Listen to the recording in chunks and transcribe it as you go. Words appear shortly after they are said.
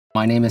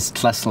My name is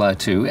Tlesla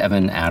too,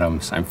 Evan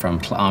Adams. I'm from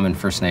Tla'amin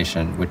First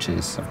Nation, which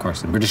is, of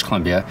course, in British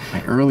Columbia.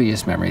 My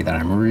earliest memory that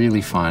I'm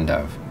really fond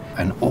of,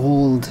 an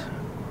old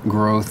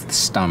growth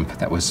stump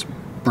that was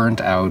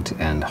burnt out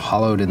and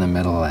hollowed in the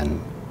middle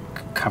and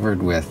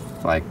covered with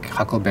like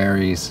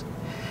huckleberries.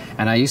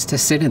 And I used to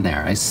sit in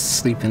there. I used to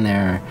sleep in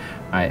there.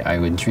 I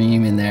would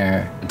dream in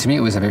there. To me,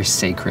 it was a very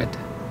sacred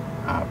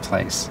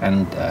place.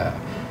 And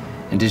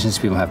Indigenous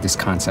people have this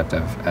concept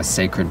of a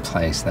sacred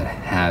place that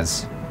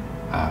has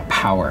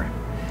power.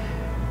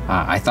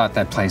 I thought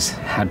that place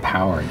had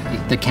power.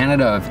 The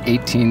Canada of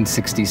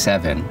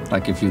 1867,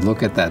 like if you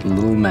look at that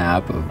little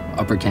map of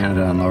Upper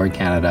Canada and Lower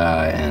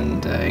Canada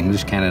and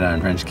English Canada and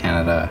French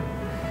Canada,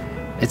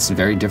 it's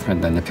very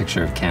different than the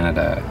picture of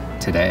Canada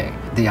today.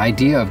 The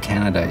idea of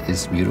Canada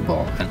is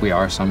mutable, and we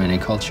are so many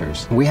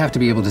cultures. We have to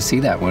be able to see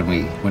that when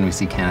we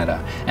see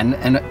Canada.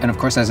 And of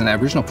course, as an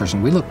Aboriginal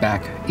person, we look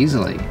back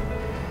easily.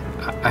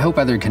 I hope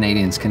other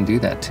Canadians can do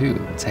that too,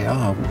 and say,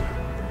 oh,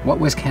 what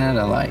was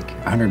Canada like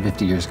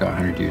 150 years ago,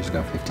 100 years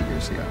ago, 50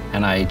 years ago?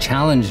 And I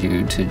challenge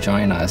you to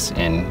join us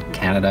in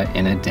Canada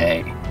in a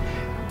Day.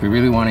 We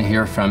really want to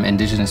hear from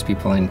Indigenous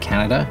people in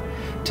Canada,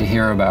 to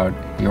hear about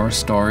your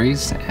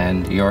stories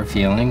and your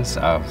feelings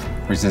of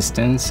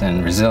resistance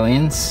and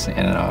resilience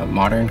in a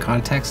modern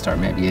context or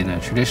maybe in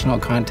a traditional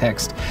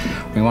context.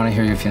 We want to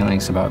hear your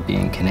feelings about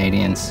being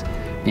Canadians,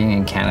 being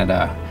in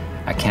Canada,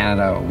 a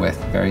Canada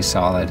with very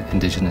solid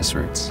Indigenous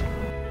roots.